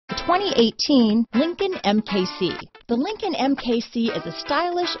2018 Lincoln MKC. The Lincoln MKC is a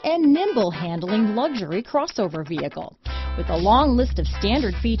stylish and nimble handling luxury crossover vehicle. With a long list of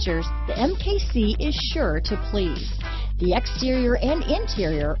standard features, the MKC is sure to please. The exterior and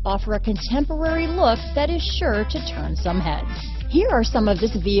interior offer a contemporary look that is sure to turn some heads. Here are some of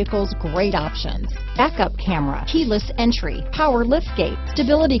this vehicle's great options: backup camera, keyless entry, power liftgate,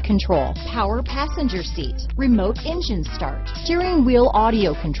 stability control, power passenger seat, remote engine start, steering wheel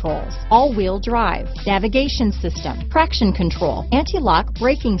audio controls, all-wheel drive, navigation system, traction control, anti-lock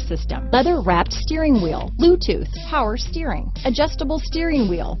braking system, leather-wrapped steering wheel, Bluetooth, power steering, adjustable steering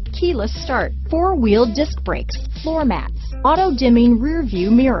wheel, keyless start, four-wheel disc brakes, floor mats, auto-dimming rear view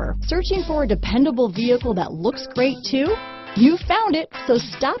mirror. Searching for a dependable vehicle that looks great too? You found it, so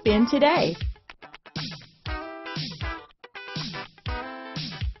stop in today.